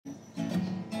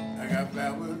got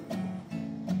flowers,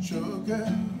 sugar,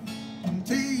 and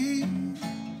tea.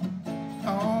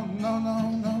 Oh, no,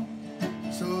 no, no.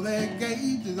 So they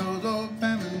gave to those old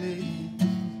families.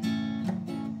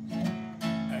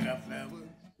 I got flowers.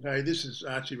 Hey, this is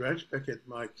Archie Roach back at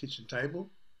my kitchen table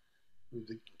with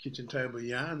the kitchen table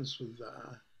yarns with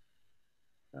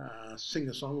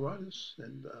singer-songwriters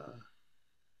and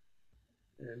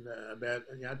about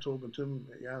talking to them,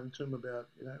 yarning to them about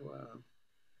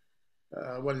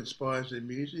what inspires their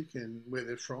music and where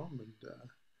they're from and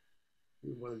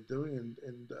what they're doing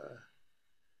and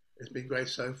it's been great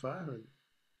so far. And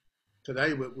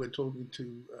today we're talking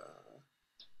to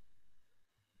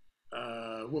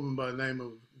a woman by the name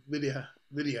of Lydia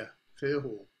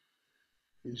Fairhall,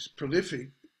 who's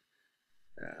prolific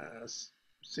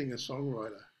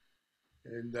singer-songwriter,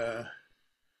 and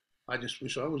I just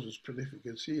wish I was as prolific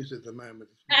as she is at the moment.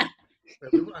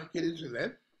 But we won't get into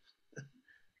that.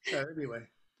 So anyway,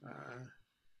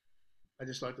 I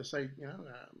just like to say,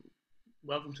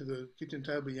 welcome to the Kitchen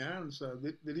Table Yarns,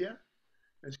 Lydia.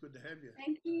 It's good to have you.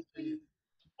 Thank you.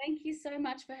 Thank you so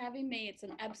much for having me. It's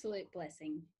an absolute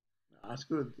blessing. That's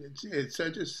good. It's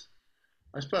so just,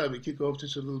 I suppose we kick off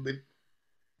just a little bit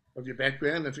of your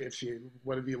background, if you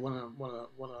whatever you want to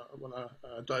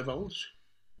divulge.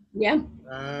 Yeah.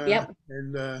 Yep.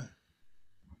 And where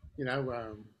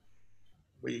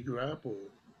you grew up, or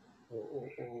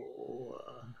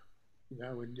in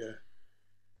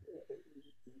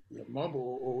your mob,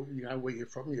 or where you're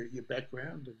from, your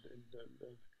background,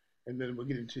 and then we'll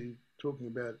get into talking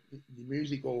about your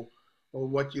music or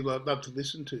what you love to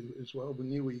listen to as well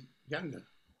when you were younger.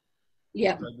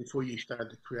 Yeah. Before you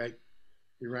started to create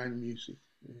your own music.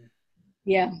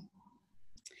 Yeah.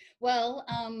 Well,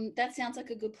 that sounds like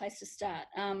a good place to start.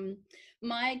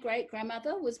 My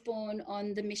great-grandmother was born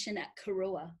on the mission at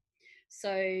Karua,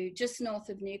 so just north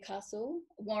of Newcastle,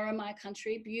 Worimi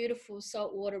country, beautiful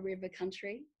saltwater river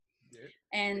country. Yeah.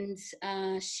 And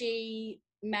she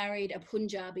married a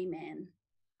Punjabi man.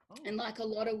 Oh. And like a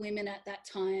lot of women at that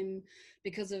time,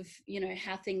 because of,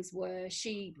 how things were,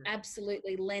 she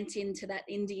absolutely lent into that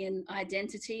Indian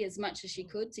identity as much as she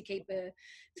could to keep her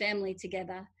family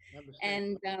together.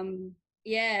 And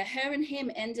her and him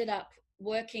ended up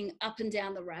working up and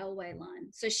down the railway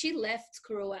line. So she left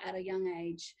Karua at a young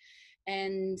age,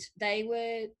 and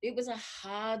it was a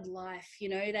hard life.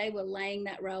 They were laying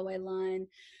that railway line,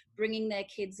 bringing their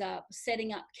kids up,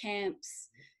 setting up camps,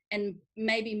 and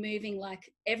maybe moving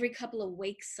like every couple of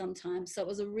weeks sometimes. So it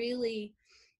was a really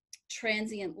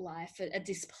transient life, a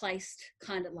displaced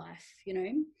kind of life,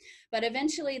 But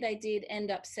eventually they did end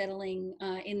up settling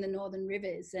in the Northern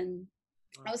Rivers. And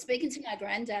I was speaking to my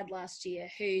granddad last year,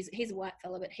 he's a white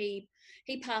fella, but he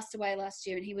passed away last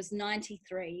year and he was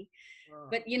 93. Wow.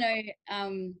 But,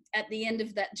 at the end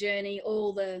of that journey,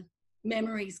 all the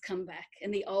memories come back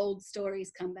and the old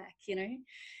stories come back,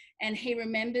 And he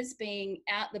remembers being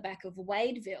out the back of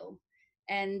Wadeville,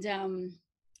 and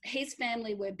his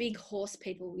family were big horse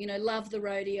people, love the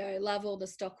rodeo, love all the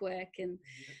stock work, and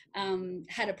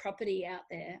had a property out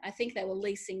there. I think they were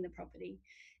leasing the property.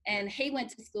 And he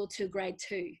went to school till grade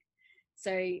 2.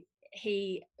 So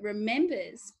he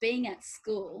remembers being at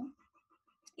school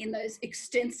in those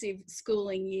extensive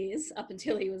schooling years up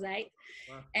until he was 8.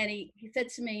 Wow. And he said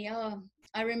to me,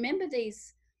 I remember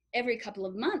every couple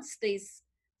of months, these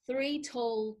 3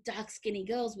 tall, dark, skinny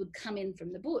girls would come in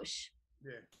from the bush.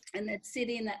 Yeah. And they'd sit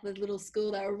in at the little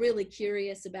school. They were really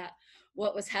curious about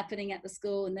what was happening at the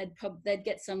school, and they'd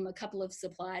get a couple of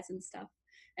supplies and stuff,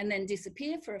 and then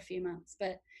disappear for a few months.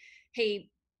 But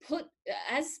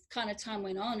as kind of time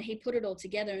went on, he put it all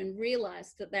together and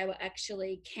realised that they were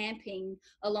actually camping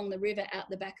along the river out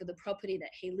the back of the property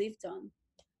that he lived on.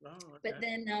 Oh, okay. But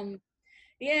then, and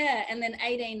then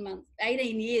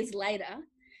 18 years later,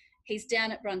 he's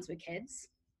down at Brunswick Heads,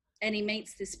 and he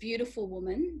meets this beautiful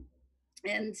woman,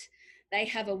 and they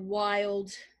have a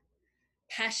wild,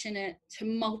 passionate,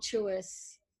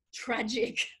 tumultuous,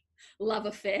 tragic love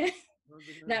affair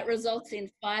that results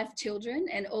in 5 children,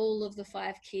 and all of the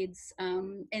 5 kids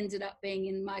ended up being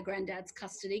in my granddad's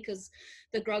custody because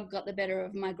the grog got the better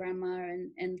of my grandma,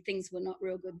 and things were not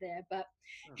real good there. But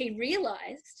he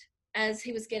realised, as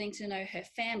he was getting to know her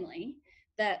family,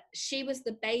 that she was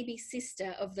the baby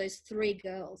sister of those 3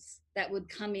 girls that would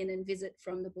come in and visit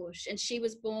from the bush. And she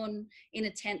was born in a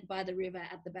tent by the river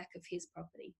at the back of his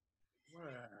property.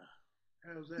 Wow.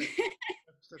 How's that?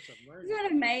 That's amazing. Isn't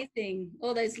that amazing?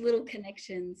 All those little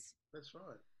connections. That's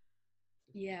right.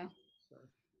 Yeah. So,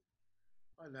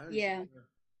 I know. Yeah.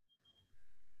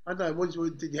 I don't know,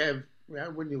 did you have,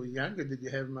 when you were younger, did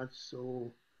you have much,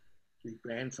 or your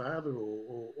grandfather,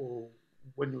 or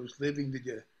when you was living, did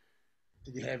you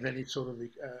did you have any sort of,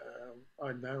 I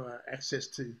don't know, access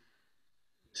to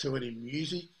any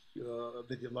music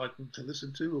that you like to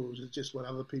listen to, or was it just what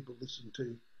other people listen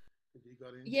to that you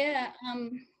got into? Yeah,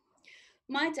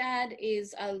 my dad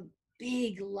is a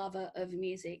big lover of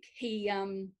music. He,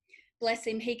 bless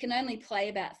him, he can only play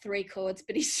about 3 chords,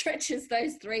 but he stretches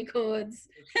those 3 chords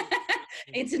That's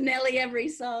good. into nearly every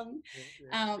song. Yeah,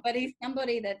 yeah, But he's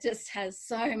somebody that just has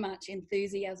so much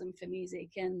enthusiasm for music,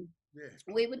 and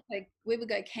yeah, we would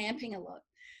go camping a lot.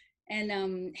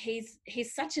 And he's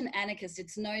such an anarchist.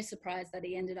 It's no surprise that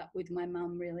he ended up with my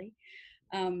mum, really.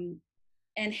 Um,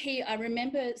 and I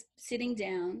remember sitting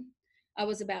down. I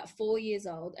was about 4 years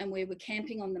old, and we were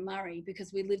camping on the Murray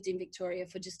because we lived in Victoria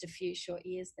for just a few short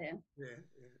years there. yeah,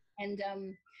 yeah,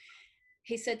 And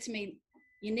he said to me,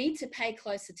 "You need to pay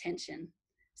close attention.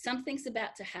 Something's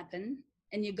about to happen,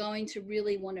 and you're going to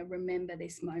really want to remember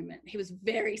this moment." He was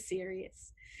very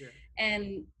serious. yeah,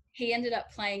 And he ended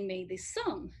up playing me this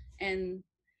song and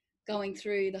going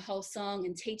through the whole song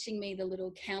and teaching me the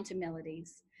little counter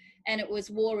melodies. And it was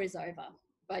 "War Is Over"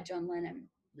 by John Lennon.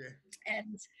 yeah,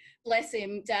 And bless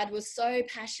him, Dad was so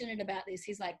passionate about this.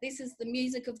 He's like, "This is the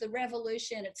music of the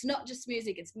revolution. It's not just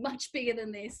music, it's much bigger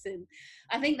than this." And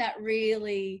I think that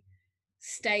really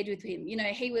stayed with him. You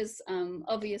know, he was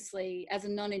obviously, as a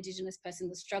non-Indigenous person,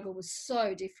 the struggle was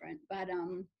so different, but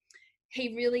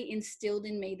he really instilled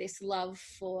in me this love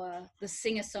for the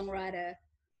singer-songwriter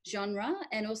genre,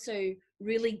 and also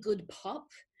really good pop,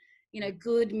 you know,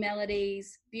 good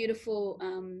melodies, beautiful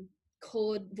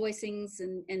chord voicings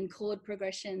and chord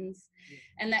progressions. yeah.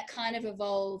 And that kind of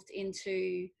evolved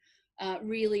into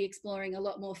really exploring a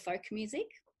lot more folk music.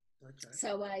 Okay.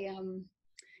 So I,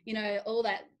 you know, all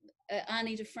that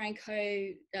Ani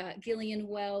DeFranco, Gillian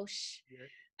Welsh.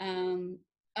 Yeah.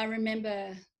 I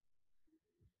remember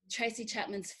Tracy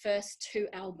Chapman's first 2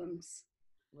 albums.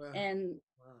 Wow. And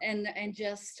Wow. and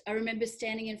just, I remember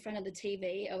standing in front of the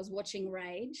TV. I was watching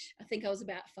Rage. I think I was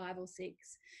about 5 or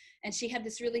 6, and she had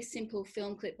this really simple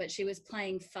film clip, but she was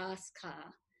playing Fast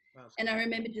Car. Wow. And I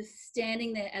remember just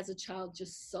standing there as a child,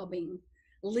 just sobbing,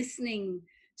 listening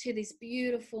to this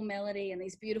beautiful melody and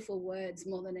these beautiful words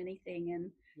more than anything.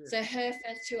 And Yeah. so her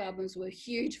first 2 albums were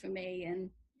huge for me.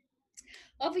 And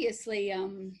obviously,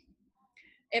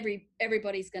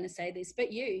 everybody's going to say this,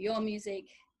 but your music,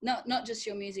 not just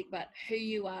your music, but who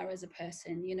you are as a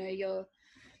person. You know, you're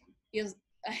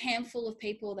a handful of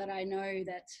people that I know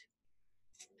that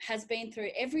has been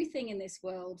through everything in this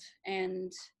world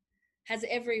and has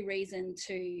every reason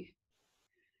to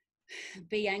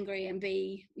be angry and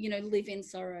be, you know, live in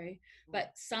sorrow.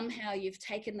 But somehow you've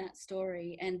taken that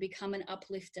story and become an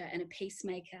uplifter and a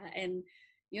peacemaker, and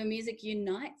your music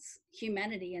unites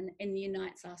humanity and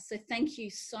unites us. So thank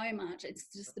you so much. It's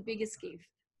just the biggest gift.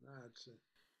 No, it's,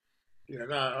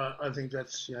 no, I think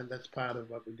that's, that's part of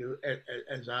what we do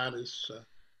as artists.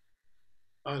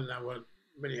 I don't know what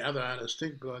many other artists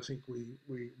think, but I think we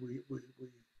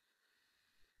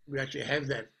actually have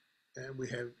that. We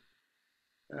have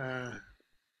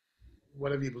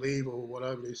whatever you believe or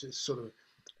whatever it is, it's sort of,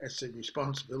 it's a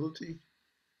responsibility.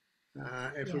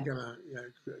 If we're gonna,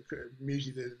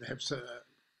 music that have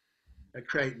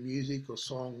create music or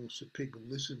songs that people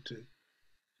listen to,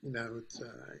 it's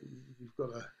you've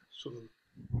got to sort of,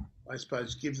 I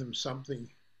suppose, give them something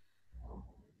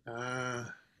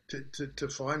to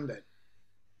find that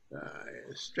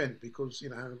strength, because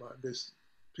like there's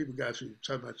people go through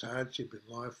so much hardship in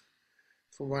life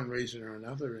for one reason or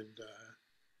another, and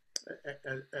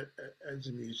as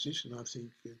a musician, I think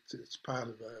it's part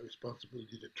of our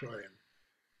responsibility to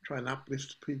try and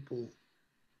uplift people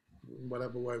in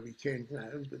whatever way we can.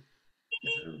 But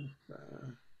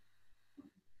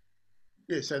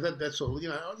yeah, so that's all.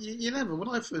 You never. When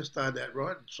I first started out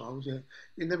writing songs, you're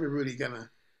never really gonna.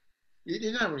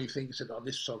 You don't really think that, oh,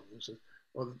 this song is,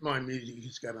 or my music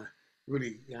is gonna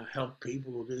really help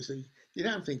people or do this. You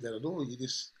don't think that at all. You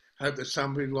just hope that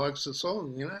somebody likes the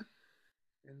song,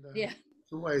 And Yeah.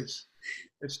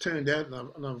 it's turned out,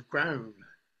 and I've grown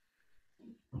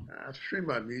through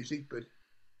my music, but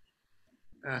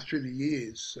through the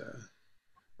years,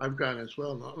 I've grown as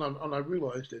well, and I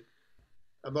realised that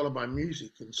a lot of my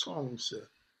music and songs,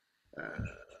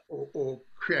 or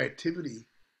creativity,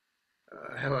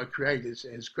 how I create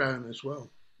has grown as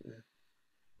well. Yeah.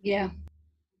 Yeah.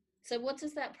 So what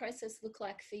does that process look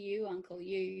like for you, Uncle?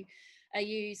 Are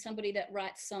you somebody that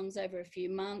writes songs over a few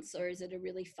months, or is it a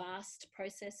really fast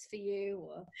process for you?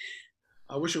 Or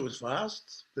I wish it was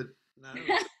fast, but no,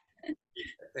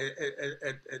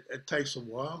 it takes a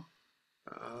while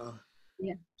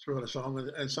yeah, to write a song,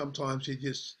 and sometimes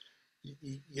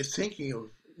you're thinking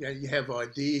of you have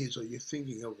ideas, or you're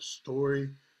thinking of a story,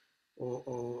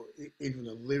 or even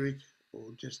a lyric,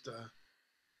 or just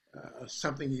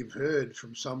something you've heard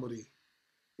from somebody.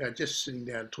 Just sitting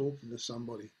down talking to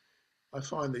somebody. I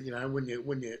find that when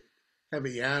you have a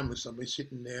yarn with somebody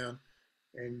sitting down,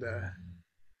 and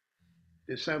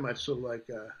there's so much sort of like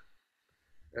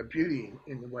a beauty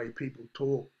in the way people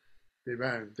talk. Their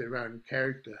own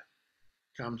character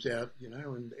comes out,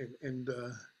 and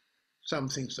some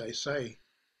things they say,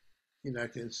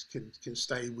 can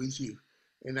stay with you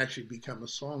and actually become a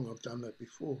song. I've done that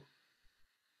before.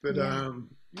 But yeah,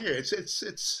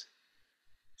 it's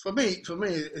for me,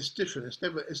 it's different.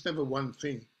 It's never one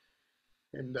thing,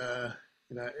 and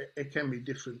it can be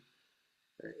different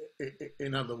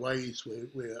in other ways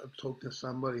where I talk to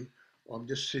somebody, or I'm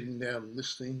just sitting down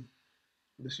listening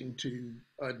to,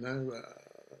 I don't know,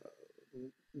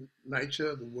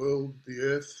 nature, the world, the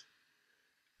earth,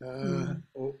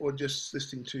 or just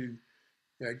listening to,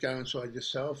 go inside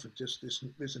yourself and just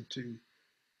listen to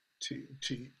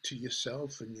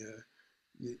yourself and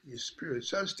your spirit.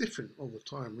 So it's different all the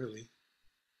time, really.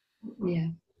 Yeah.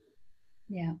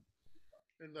 Yeah.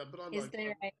 And but I Is like.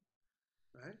 there a...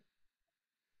 Right?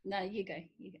 No, you go.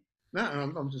 You go. No,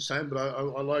 I'm just saying, but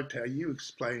I liked how you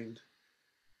explained.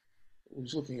 I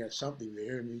was looking at something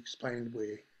there, and you explained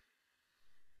where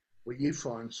you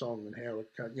find song and how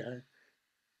it can,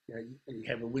 you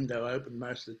have a window open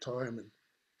most of the time, and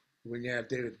when you're out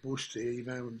there at the bush there,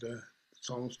 and the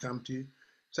songs come to you.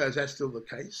 So is that still the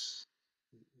case?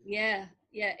 Yeah.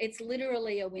 Yeah. It's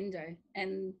literally a window,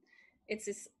 and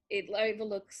it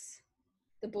overlooks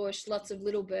the bush, lots of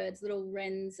little birds, little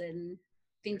wrens and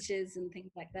finches and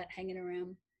things like that hanging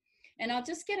around. And I'll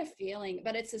just get a feeling,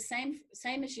 but it's the same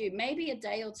as you. Maybe a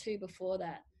day or two before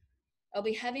that, I'll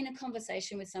be having a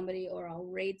conversation with somebody, or I'll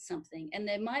read something, and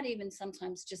there might even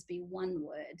sometimes just be one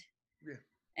word. Yeah.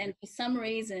 And for some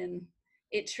reason,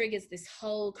 it triggers this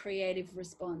whole creative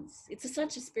response. It's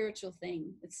such a spiritual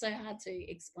thing. It's so hard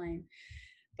to explain.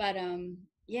 But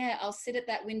yeah, I'll sit at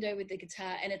that window with the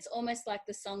guitar, and it's almost like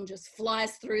the song just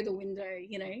flies through the window,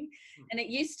 And it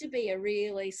used to be a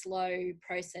really slow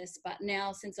process, but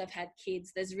now since I've had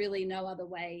kids, there's really no other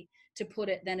way to put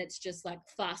it than it's just like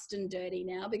fast and dirty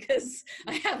now, because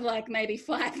I have like maybe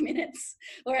 5 minutes,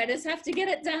 or I just have to get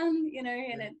it done,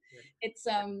 and it's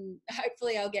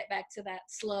hopefully I'll get back to that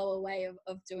slower way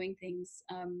of doing things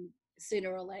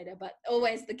sooner or later. But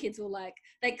always the kids will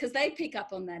because they pick up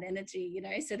on that energy,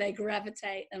 so they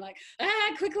gravitate and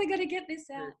quickly got to get this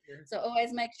out. So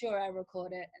always make sure I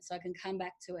record it so I can come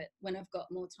back to it when I've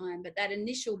got more time. But that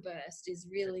initial burst is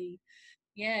really,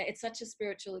 it's such a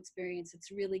spiritual experience.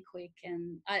 It's really quick,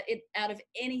 and it out of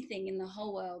anything in the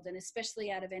whole world, and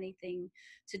especially out of anything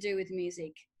to do with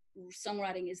music,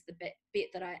 songwriting is the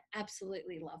bit that I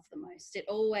absolutely love the most. It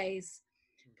always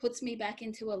puts me back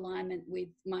into alignment with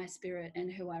my spirit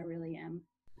and who I really am.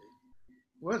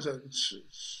 Well,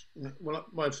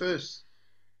 my first,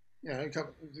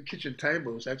 the kitchen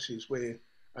table is where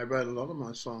I wrote a lot of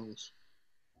my songs.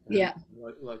 Yeah.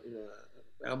 Like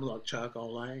albums like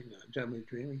Charcoal Lane, Jammy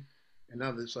Dreamy, and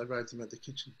others. I wrote them at the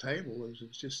kitchen table. It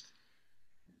was just,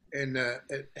 and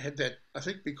it had that. I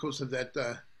think because of that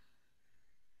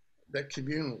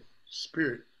communal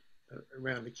spirit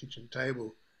around the kitchen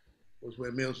table was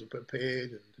where meals were prepared,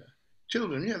 and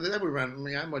children, they were running.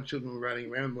 My children were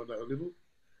running around when they were little,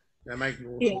 making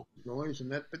all sorts of noise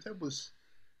and that. But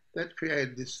that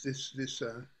created this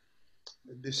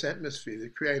atmosphere.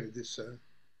 That created this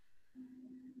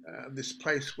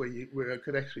place where I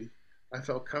could actually, I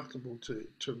felt comfortable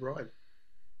to write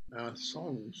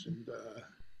songs, and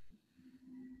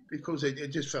because it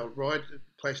just felt right,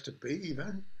 place to be,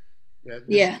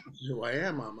 This is who I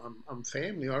am. I'm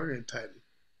family orientated.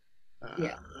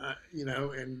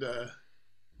 And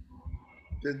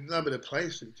there's no better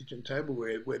place than the kitchen table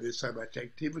where there's so much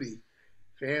activity,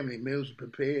 family, meals are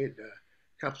prepared,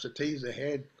 cups of teas are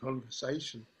had,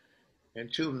 conversation,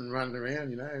 and children running around,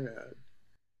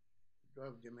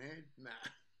 driving you mad. Nah.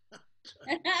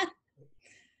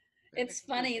 It's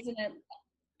funny, isn't it?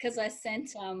 Because I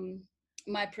sent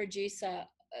my producer,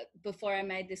 before I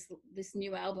made this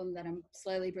new album that I'm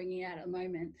slowly bringing out at the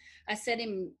moment, I sent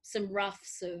him some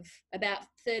roughs of about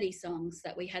 30 songs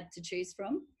that we had to choose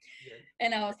from.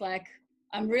 And I was like,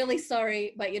 I'm really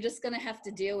sorry, but you're just going to have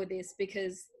to deal with this,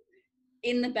 because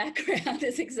in the background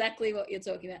is exactly what you're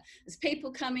talking about. There's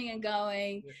people coming and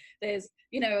going. There's,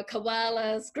 a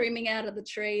koala screaming out of the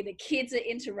tree. The kids are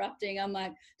interrupting. I'm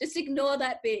like, just ignore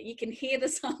that bit. You can hear the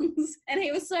songs. And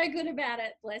he was so good about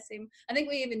it, bless him. I think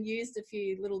we even used a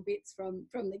few little bits from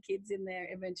the kids in there.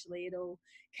 Eventually it all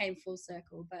came full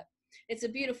circle. But it's a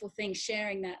beautiful thing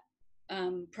sharing that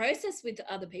process with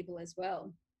other people as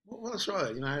well. Well, that's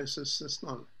right. It's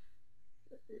not.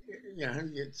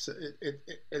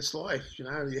 It's life. You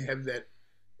have that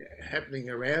happening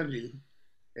around you,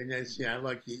 and it's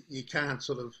like you can't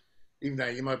sort of, even though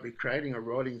you might be creating or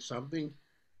writing something,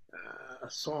 a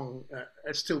song,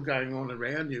 it's still going on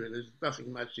around you, and there's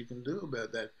nothing much you can do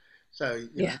about that. So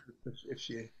Yeah. if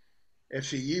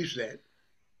you use that,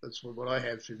 that's what I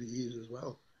have through the years as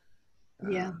well.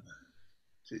 Yeah.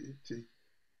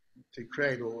 To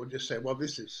create or just say, well,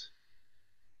 this is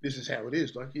how it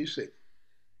is, like you said.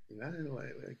 You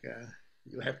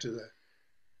have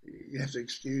to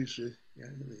excuse the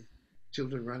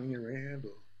children running around,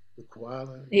 or the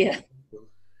koala, Yeah. or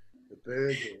the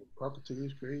birds, or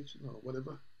cockatoos screeching, or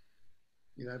whatever.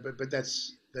 But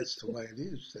that's the way it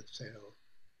is.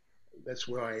 That's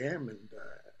where I am, and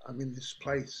I'm in this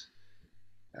place.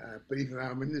 But even though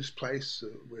I'm in this place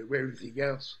where everything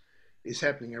else is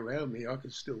happening around me, I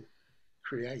can still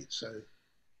create. So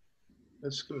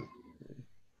that's good.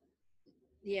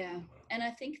 Yeah. And I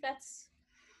think that's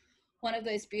one of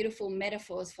those beautiful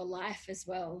metaphors for life as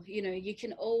well. You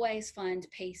can always find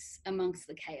peace amongst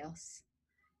the chaos.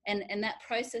 And that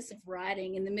process of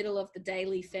writing in the middle of the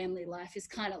daily family life is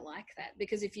kind of like that,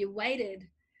 because if you waited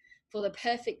for the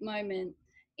perfect moment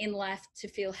in life to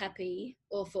feel happy,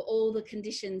 or for all the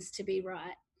conditions to be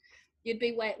right,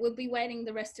 we'll be waiting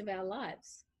the rest of our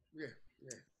lives. Yeah,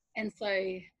 yeah. And so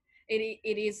it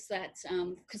is that,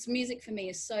 because music for me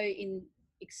is so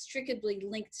inextricably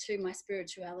linked to my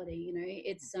spirituality.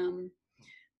 It's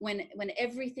when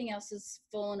everything else has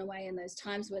fallen away, and those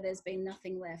times where there's been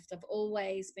nothing left, I've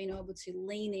always been able to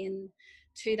lean in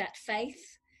to that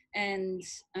faith and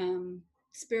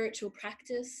spiritual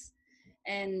practice.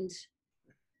 And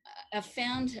I've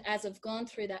found, as I've gone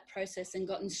through that process and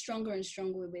gotten stronger and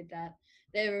stronger with that,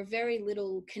 there are very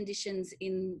little conditions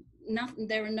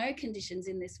there are no conditions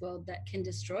in this world that can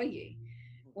destroy you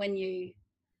when you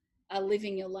are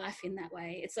living your life in that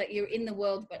way. It's like you're in the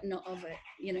world but not of it.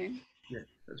 Yeah,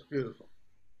 that's beautiful.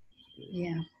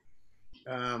 Yeah.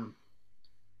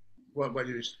 What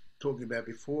you was talking about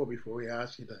before we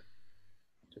asked you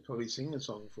to probably sing a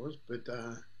song for us, but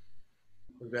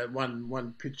about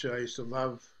one picture I used to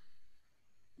love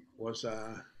was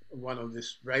one of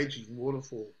this raging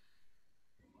waterfall,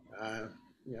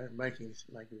 making this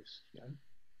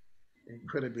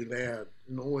incredibly loud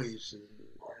noise, and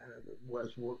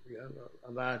was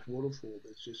a large waterfall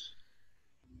that's just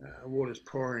water's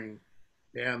pouring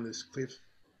down this cliff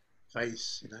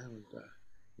face, and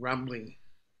rumbling,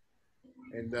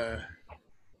 and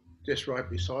just right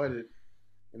beside it,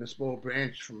 in a small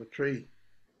branch from a tree,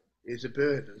 is a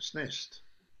bird and its nest,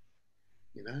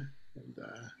 and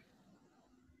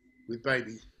with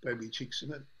baby chicks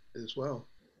in it as well,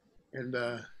 and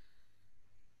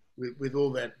with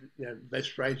all that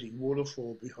this raging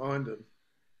waterfall behind them,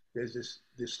 there's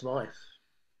this life,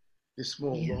 this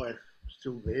small life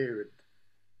still there,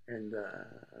 and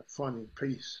finding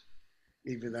peace,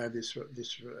 even though this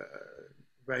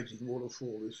raging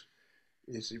waterfall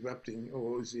is erupting,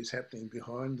 or is happening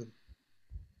behind them.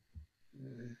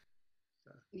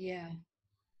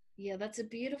 Yeah, that's a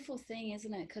beautiful thing,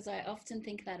 isn't it? Because I often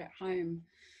think that at home,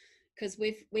 because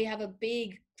we have a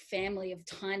big family of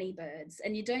tiny birds,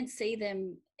 and you don't see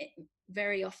them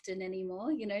very often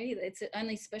anymore. It's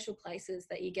only special places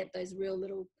that you get those real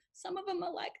little, some of them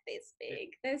are like this big,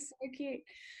 they're so cute.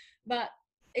 But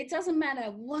it doesn't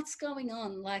matter what's going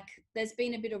on. Like, there's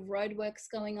been a bit of roadworks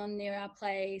going on near our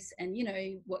place, and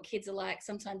what kids are like,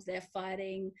 sometimes they're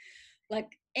fighting,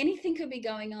 like anything could be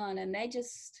going on, and they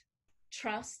just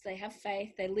trust, they have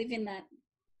faith, they live in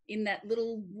that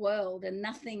little world, and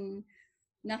nothing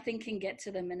can get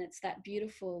to them. And it's that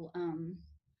beautiful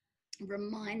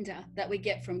reminder that we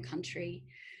get from country,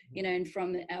 and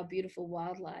from our beautiful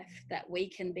wildlife, that we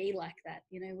can be like that.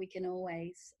 We can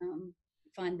always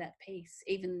find that peace,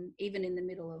 even in the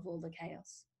middle of all the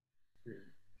chaos.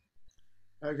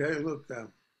 Yeah. Okay, look,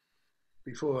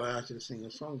 before I ask you to sing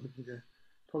a song, could you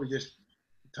probably just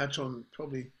touch on,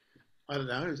 I don't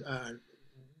know,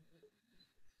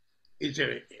 is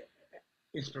there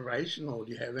inspiration, or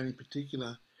do you have any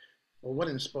particular, or what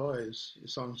inspires your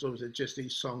songs, or is it just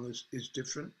each song is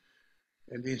different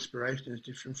and the inspiration is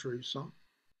different for each song?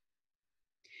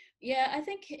 Yeah, I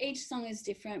think each song is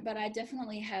different, but I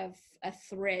definitely have a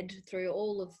thread through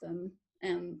all of them,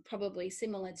 probably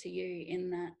similar to you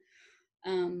in that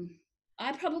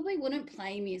I probably wouldn't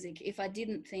play music if I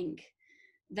didn't think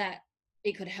that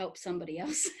it could help somebody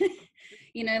else.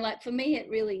 Like for me, it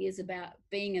really is about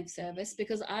being of service,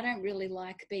 because I don't really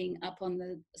like being up on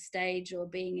the stage or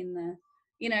being in the,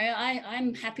 You know,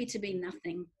 I'm happy to be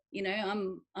nothing. You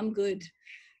know, I'm good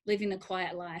living a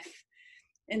quiet life.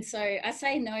 And so I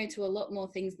say no to a lot more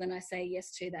things than I say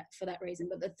yes to, that for that reason.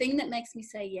 But the thing that makes me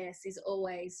say yes is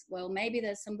always, well, maybe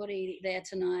there's somebody there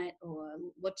tonight or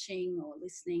watching or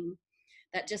listening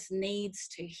that just needs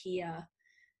to hear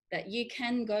that you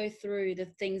can go through the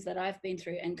things that I've been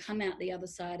through and come out the other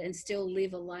side and still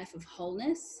live a life of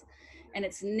wholeness. And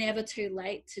it's never too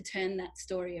late to turn that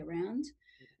story around.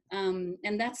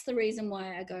 And that's the reason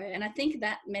why I go. And I think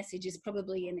that message is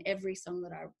probably in every song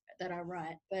that I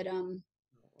write. But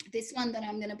this one that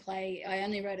I'm going to play, I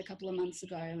only wrote a couple of months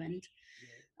ago, and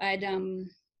I'd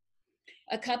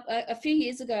a few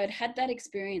years ago, I'd had that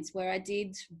experience where I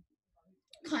did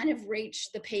kind of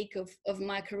reach the peak of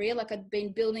my career. Like I'd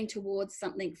been building towards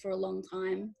something for a long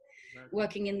time,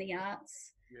 working in the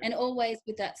arts, and always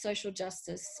with that social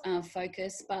justice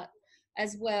focus, but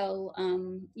as well,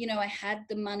 you know, I had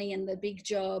the money and the big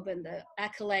job and the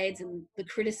accolades and the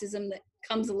criticism that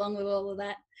comes along with all of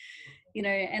that, you know,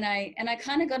 and I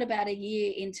kind of got about a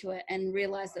year into it and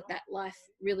realized that life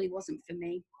really wasn't for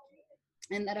me,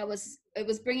 and that it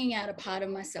was bringing out a part of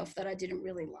myself that I didn't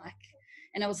really like,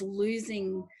 and I was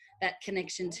losing that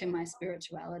connection to my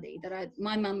spirituality that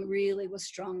my mum really was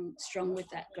strong with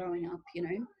that growing up, you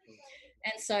know.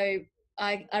 And so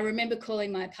I remember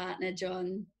calling my partner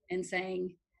John and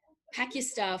saying, pack your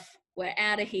stuff, we're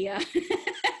out of here.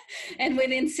 And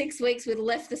within 6 weeks we'd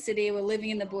left the city, we're living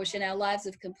in the bush, and our lives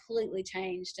have completely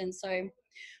changed. And so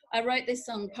I wrote this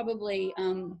song probably,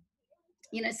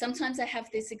 you know, sometimes I have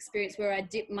this experience where I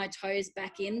dip my toes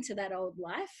back into that old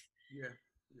life.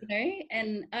 You know,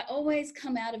 and I always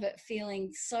come out of it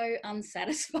feeling so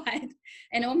unsatisfied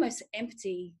and almost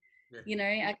empty. You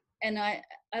know,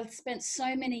 I've spent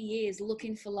so many years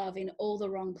looking for love in all the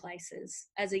wrong places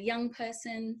as a young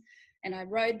person, and I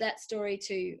rode that story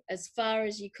to as far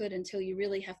as you could until you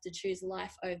really have to choose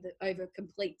life over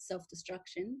complete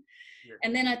self-destruction.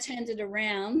 And then I turned it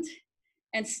around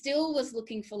and still was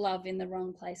looking for love in the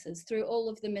wrong places through all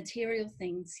of the material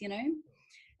things, you know.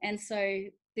 And so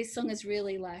this song is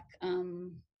really like,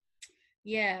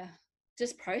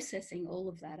 just processing all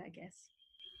of that, I guess.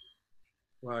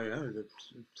 Well, yeah, it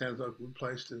sounds like a good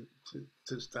place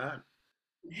to start.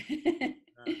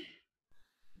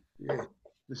 Yeah,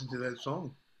 listen to that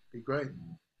song. Be great.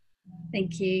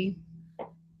 Thank you.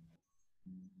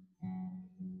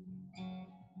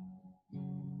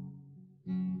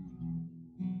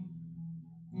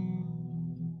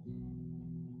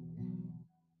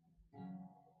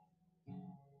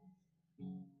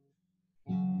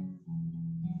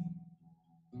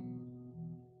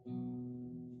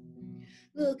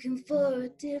 Looking for a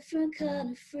different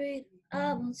kind of freedom.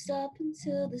 I won't stop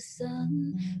until the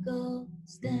sun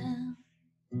goes down.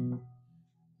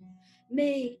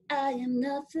 Me, I am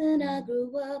nothing. I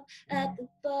grew up at the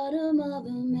bottom of a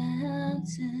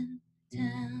mountain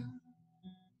town.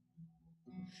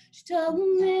 She told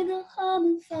me go home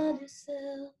and find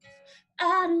yourself.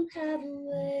 I don't have a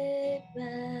way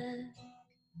back.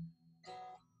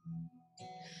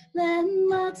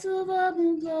 Landmarks have all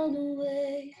been blown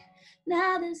away.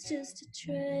 Now there's just a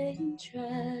train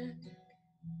track,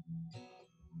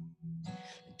 a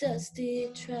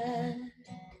dusty track.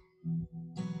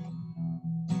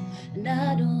 And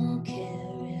I don't care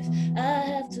if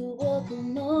I have to walk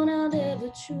alone. I'll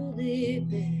never truly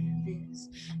bear this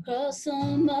cross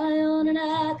on my own. And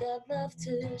I got love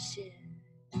to share,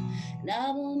 and I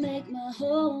will make my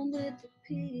home with the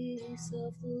peace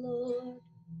of the Lord.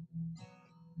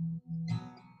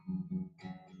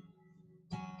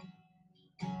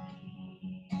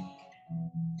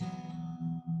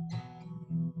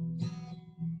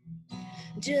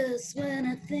 Just when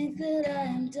I think that I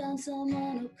am done,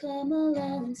 someone will come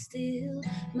along and steal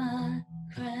my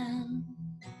crown.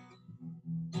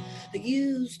 I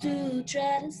used to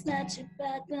try to snatch it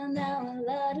back, but now I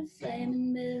light a flame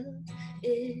and melt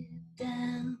it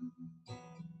down.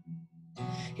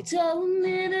 He told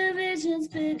me the vision's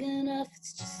big enough,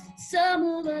 it's just that some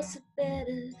of us are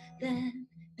better than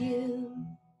you.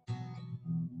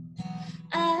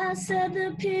 I said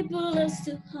the people are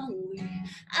still hungry,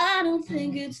 I don't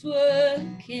think it's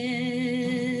working.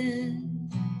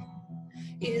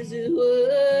 Is it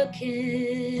working?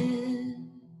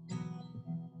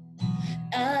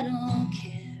 I don't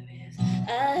care if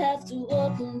I have to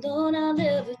walk alone. I'll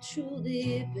never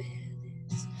truly bear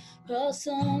this cross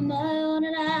on my own.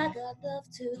 And I got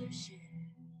love to share,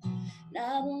 and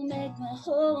I will make my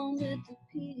home with the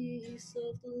peace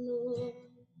of the Lord.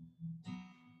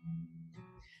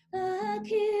 I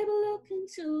keep looking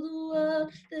to the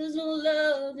world. There's no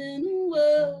love in the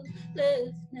world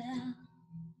left now.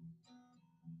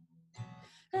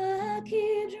 I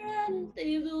keep trying to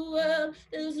leave the world.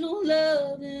 There's no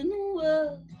love in the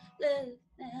world left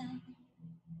now.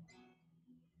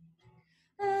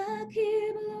 I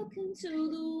keep looking to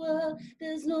the world.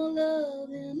 There's no love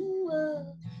in the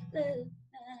world left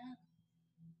now.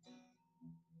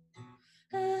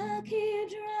 I keep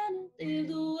trying to leave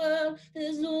the world.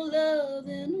 There's no love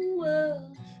in the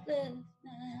world left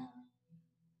now.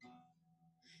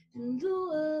 In the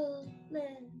world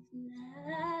left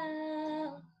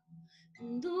now.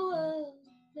 In the world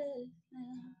left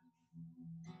now.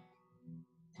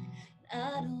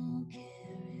 I don't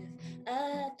care if I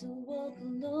have to walk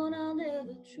alone. I'll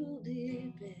never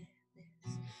truly bear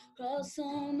this cross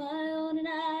on my own, and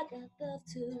I got love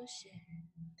to share.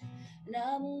 And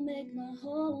I will make my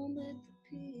home with the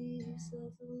peace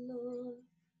of the Lord.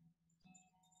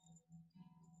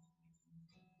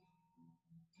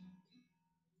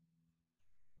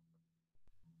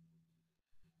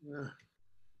 Yeah.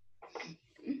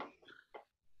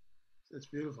 It's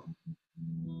beautiful.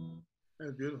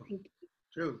 That's beautiful.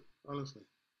 True, honestly.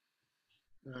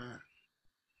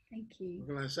 Thank you. What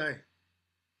can I say?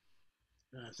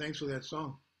 Thanks for that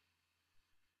song.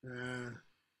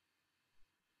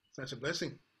 Such a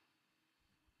blessing to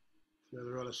be able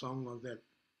to write a song like that.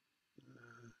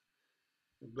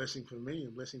 A blessing for me, a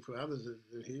blessing for others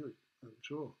that hear it, I'm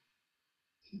sure.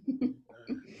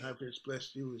 I hope it's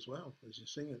blessed you as well as you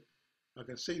sing it. I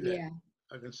can see that. Yeah.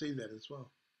 I can see that as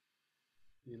well.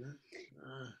 You know?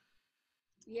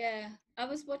 Yeah, I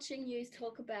was watching you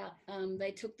talk about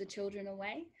they took the children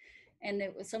away, and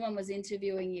someone was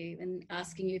interviewing you and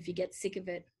asking you if you get sick of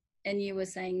it, and you were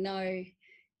saying no.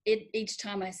 Each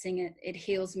time I sing it, it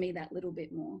heals me that little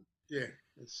bit more. Yeah,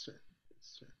 it's true.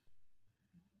 It's true.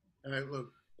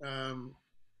 Look,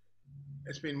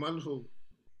 it's been wonderful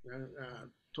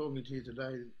talking to you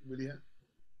today, Lydia.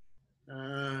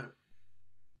 And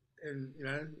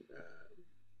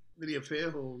Lydia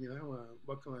Fairhall,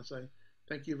 what can I say?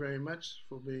 Thank you very much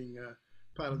for being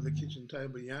part of the Kitchen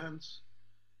Table Yarns.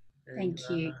 And, thank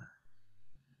you.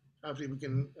 Hopefully we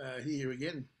can hear you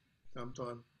again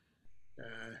sometime.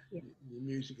 Your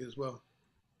music as well.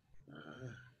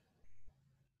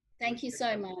 Thank you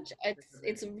so much.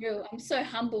 It's a real. I'm so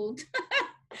humbled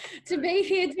to be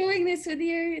here doing this with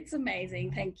you. It's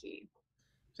amazing. Thank you.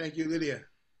 Thank you, Lydia.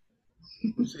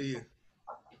 We'll see you.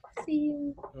 See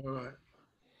you. All right.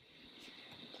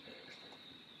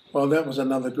 Well, that was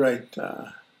another great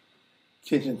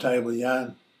kitchen table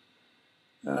yarn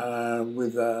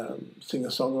with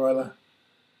singer-songwriter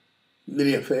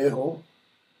Lydia Fairhall,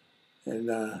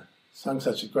 and sung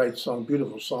such a great song,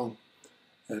 beautiful song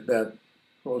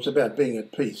it's about being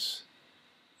at peace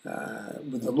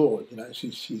with the Lord.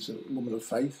 She's a woman of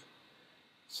faith.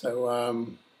 So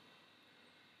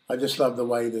I just love the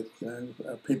way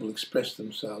that people express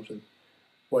themselves and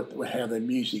how their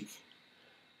music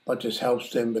not just helps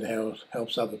them, but how it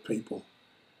helps other people,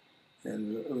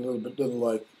 and a little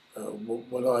like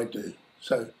what I do.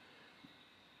 So,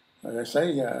 like I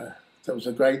say, that was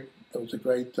a great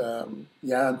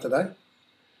yarn today.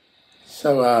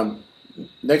 So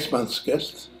next month's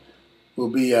guest will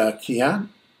be Kian,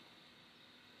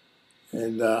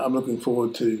 and I'm looking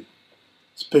forward to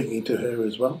speaking to her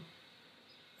as well.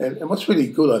 And what's really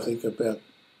good, I think, about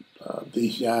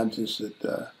these yarns is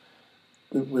that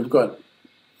we've got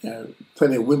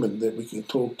plenty of women that we can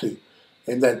talk to,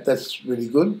 and that's really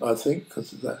good, I think,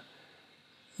 because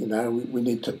we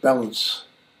need to balance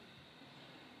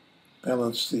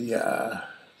the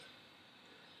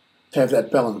to have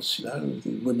that balance,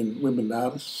 the women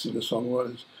artists,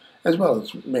 singer-songwriters, as well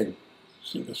as men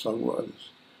singer-songwriters,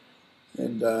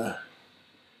 and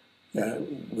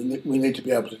we need to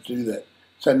be able to do that.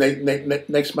 So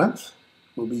next month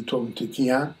we'll be talking to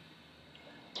Kian,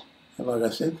 and like I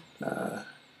said,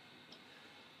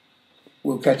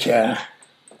 we'll catch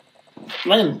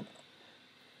Glenn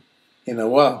in a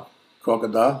while,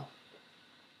 crocodile.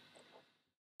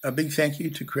 A big thank you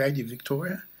to Creative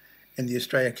Victoria and the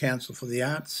Australia Council for the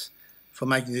Arts for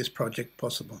making this project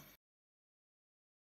possible.